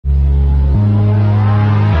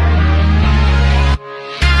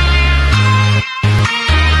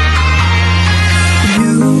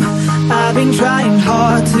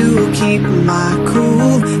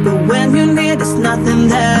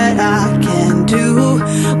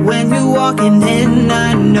walking in,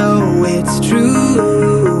 I know it's true.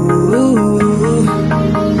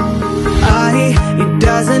 It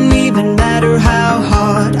doesn't even matter how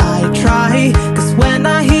hard I try, 'cause when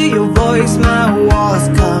I hear your voice my walls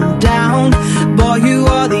come down. Boy, you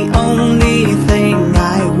are the only thing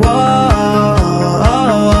I want.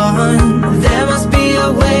 There must be a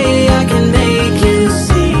way I can make you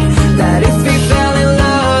see that if we fell in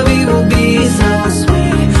love it will be so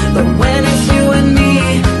sweet. But when it's you and me,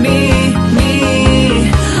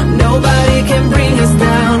 nobody can bring us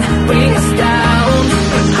down, bring us down.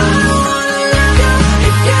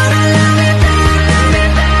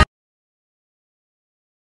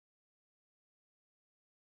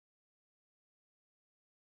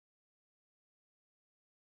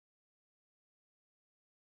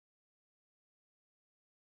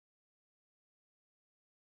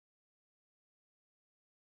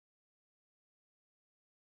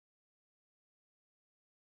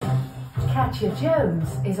 Katja Jones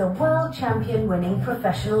is a world champion winning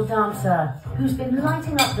professional dancer who's been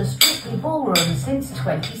lighting up the Strictly Ballroom since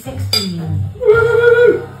 2016.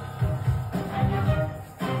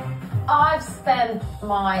 I've spent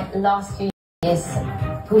my last few years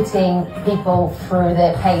putting people through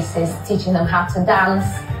their paces, teaching them how to dance,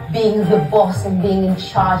 being the boss and being in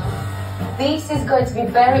charge. This is going to be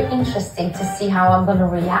very interesting to see how I'm going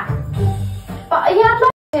to react. But yeah, I'd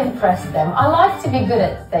like to impress them. I like to be good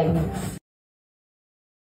at things.